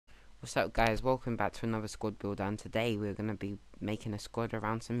What's up, guys? Welcome back to another squad builder, and today we're gonna be making a squad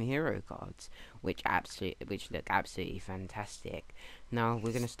around some hero cards, which look absolutely fantastic. Now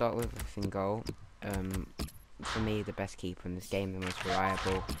we're gonna start with Fingal. For me, the best keeper in this game, the most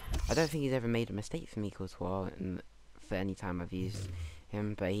reliable. I don't think he's ever made a mistake for me, Courtois, and for any time I've used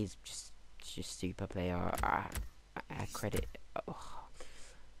him, but he's just super player. I credit. Oh,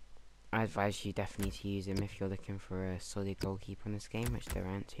 I advise you definitely to use him if you're looking for a solid goalkeeper in this game, which there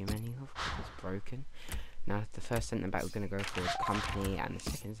aren't too many of because it's broken. Now, the first centre back we're going to go for is Company, and the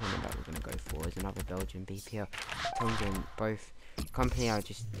second centre back we're going to go for is another Belgian BPL. Vertonghen, both. Company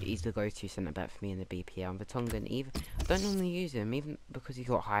he's the go-to centre back for me in the BPL. And Vertonghen, I don't normally use him, even because he's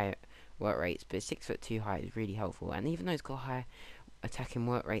got high work rates, but 6'2" height is really helpful. And even though he's got high attacking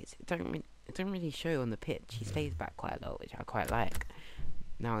work rates, it don't really show on the pitch. He stays back quite a lot, which I quite like.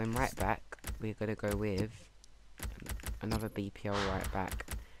 Now in right back, we're going to go with another BPL right back,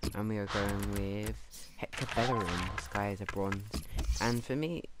 and we are going with Hector Bellerin. This guy is a bronze, and for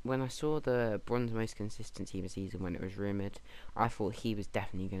me, when I saw the bronze most consistent team of the season when it was rumoured, I thought he was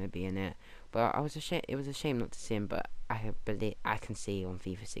definitely going to be in it. But it was a shame not to see him, but I can see on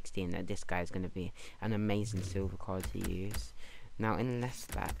FIFA 16 that this guy is going to be an amazing silver card to use. Now in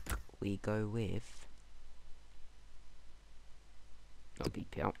left back, we go with not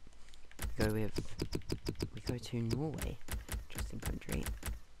BPL. We go to Norway, interesting country.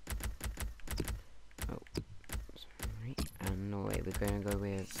 Oh, sorry. And Norway, we're going to go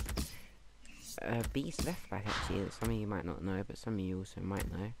with Beast left back actually. That some of you might not know, but some of you also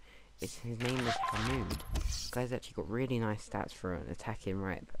might know. His name is Hamoud. This guy's actually got really nice stats for an attacking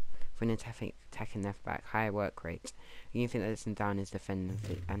attacking left back, high work rate. You can think that this and down is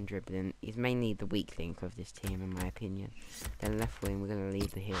defending and dribbling. He's mainly the weak link of this team, in my opinion. Then left wing, we're going to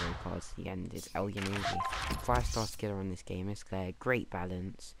leave the hero cards to the end. It's El Yanuzi, 5-star skiller on this game. This guy, great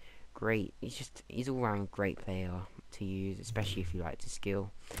balance, great. He's all round great player to use, especially if you like to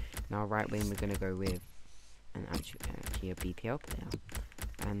skill. Now right wing, we're going to go with actually a BPL player,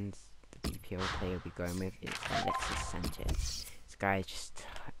 and the BPL player we're going with is Alexis Sanchez. This guy is just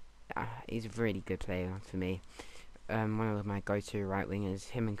he's a really good player for me. One of my go-to right wingers.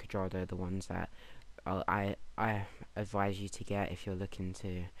 Him and Cuadrado are the ones that I advise you to get if you're looking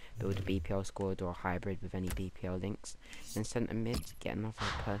to build a BPL squad or a hybrid with any BPL links. Then centre mid, to get another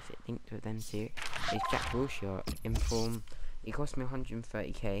perfect link with them too, is Jack Wilshere in form. He cost me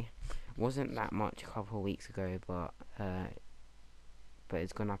 130k. Wasn't that much a couple of weeks ago, but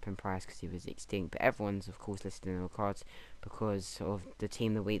it's gone up in price because he was extinct. But everyone's of course listed in the cards because of the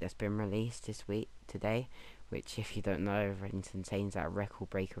team of the week that's been released today, which, if you don't know, contains that record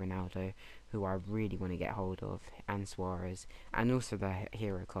breaker Ronaldo, who I really want to get hold of, and Suarez, and also the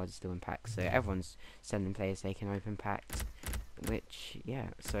hero cards still in packs. So everyone's sending players they can open packs, which, yeah.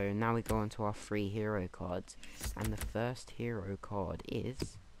 So now we go on to our 3 hero cards, and the first hero card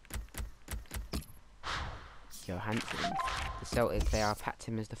is Johansson, the Celtic player. I packed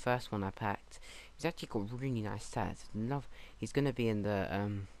him as the first one I packed. He's actually got really nice stats. He's going to be in the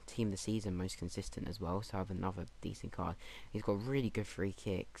team of the season most consistent as well, so I have another decent card. He's got really good free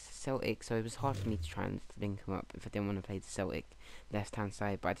kicks. Celtic, so it was hard for me to try and link him up if I didn't want to play the Celtic left hand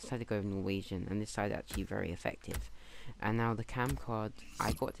side, but I decided to go with Norwegian, and this side actually very effective. And now the cam card,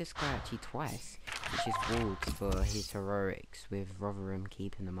 I got this guy actually twice, which is Ward for his heroics with Rotherham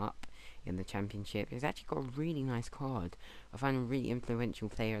keeping them up in the championship. He's actually got a really nice card. I find him a really influential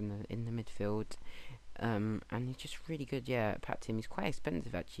player in the midfield, and he's just really good. Yeah, packed him. He's quite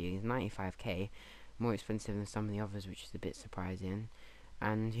expensive actually. He's 95k, more expensive than some of the others, which is a bit surprising.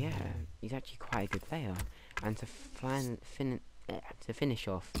 And yeah, he's actually quite a good player. And to finish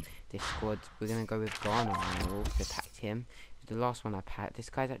off this squad, we're gonna go with Ghana. I also packed him. The last one I packed. This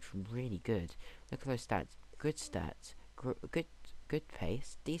guy's actually really good. Look at those stats. Good stats. Good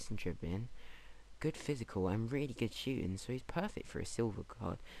pace, decent dribbling, good physical, and really good shooting. So he's perfect for a silver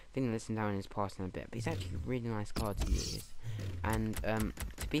card. I think listen down his passing a bit, but he's actually a really nice card to use. And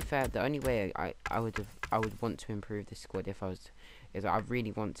to be fair, the only way I would want to improve this squad is I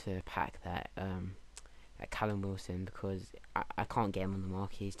really want to pack that Callum Wilson, because I can't get him on the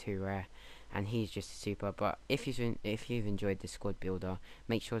market. He's too rare, and he's just super. But if you've enjoyed this squad builder,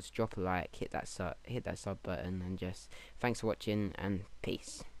 make sure to drop a like, hit that sub button, and just thanks for watching, and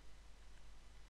peace.